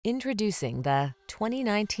Introducing the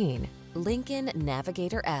 2019 Lincoln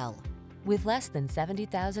Navigator L. With less than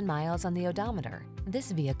 70,000 miles on the odometer,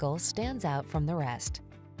 this vehicle stands out from the rest.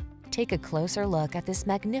 Take a closer look at this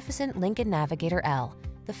magnificent Lincoln Navigator L,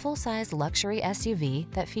 the full-size luxury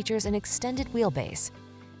SUV that features an extended wheelbase.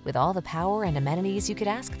 With all the power and amenities you could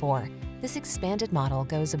ask for, this expanded model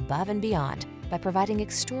goes above and beyond by providing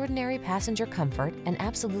extraordinary passenger comfort and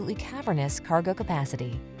absolutely cavernous cargo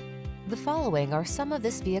capacity. The following are some of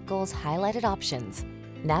this vehicle's highlighted options: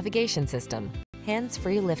 navigation system,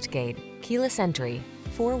 hands-free liftgate, keyless entry,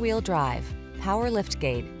 four-wheel drive, power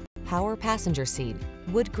liftgate, power passenger seat,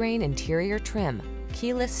 wood grain interior trim,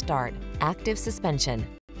 keyless start, active suspension,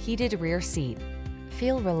 heated rear seat.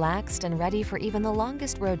 Feel relaxed and ready for even the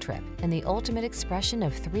longest road trip and the ultimate expression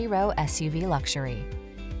of three-row SUV luxury.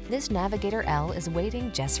 This Navigator L is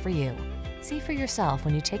waiting just for you. See for yourself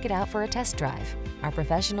when you take it out for a test drive. Our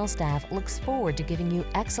professional staff looks forward to giving you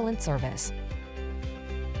excellent service.